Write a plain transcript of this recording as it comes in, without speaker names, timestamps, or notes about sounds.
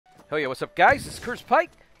Oh yeah, what's up guys? This is Respec.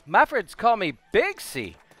 My friends call me Big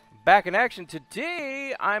C. Back in action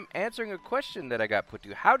today, I'm answering a question that I got put to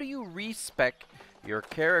you. How do you respec your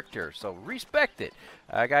character? So respect it.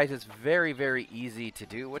 Guys, it's very, very easy to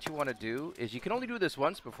do. What you want to do is you can only do this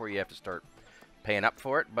once before you have to start paying up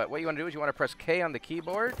for it. But what you want to do is you want to press K on the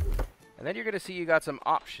keyboard. And then you're going to see you got some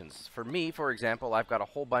options. For me, for example, I've got a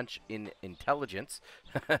whole bunch in intelligence.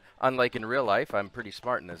 Unlike in real life, I'm pretty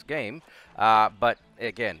smart in this game. But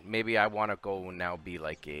again, maybe I want to go now be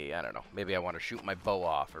like a, I don't know, maybe I want to shoot my bow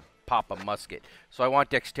off or pop a musket. So I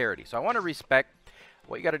want dexterity. So I want to respec.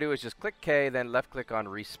 What you got to do is just click K, then left click on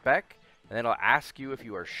respec. And then it'll ask you if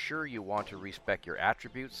you are sure you want to respec your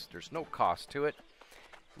attributes. There's no cost to it.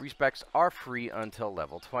 Respecs are free until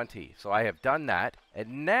level 20. So I have done that,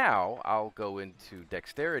 and now I'll go into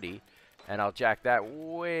dexterity and I'll jack that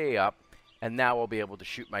way up, and now I'll be able to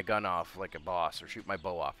shoot my gun off like a boss or shoot my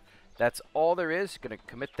bow off. That's all there is. Gonna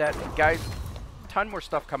commit that. And guys, ton more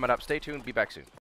stuff coming up. Stay tuned. Be back soon.